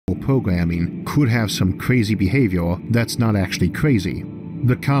programming could have some crazy behavior that's not actually crazy.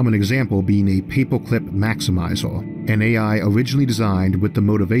 The common example being a paperclip maximizer, an AI originally designed with the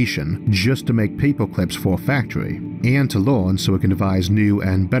motivation just to make paperclips for a factory, and to learn so it can devise new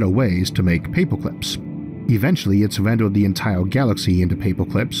and better ways to make paperclips. Eventually, it's rendered the entire galaxy into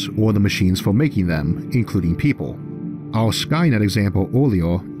paperclips or the machines for making them, including people. Our Skynet example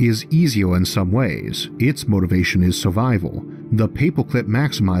earlier is easier in some ways. Its motivation is survival. The paperclip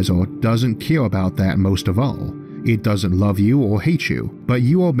maximizer doesn't care about that most of all. It doesn't love you or hate you, but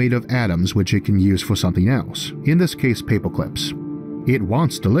you are made of atoms which it can use for something else, in this case paperclips. It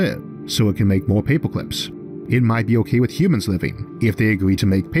wants to live, so it can make more paperclips. It might be okay with humans living, if they agree to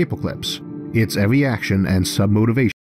make paperclips. Its every action and sub-motivation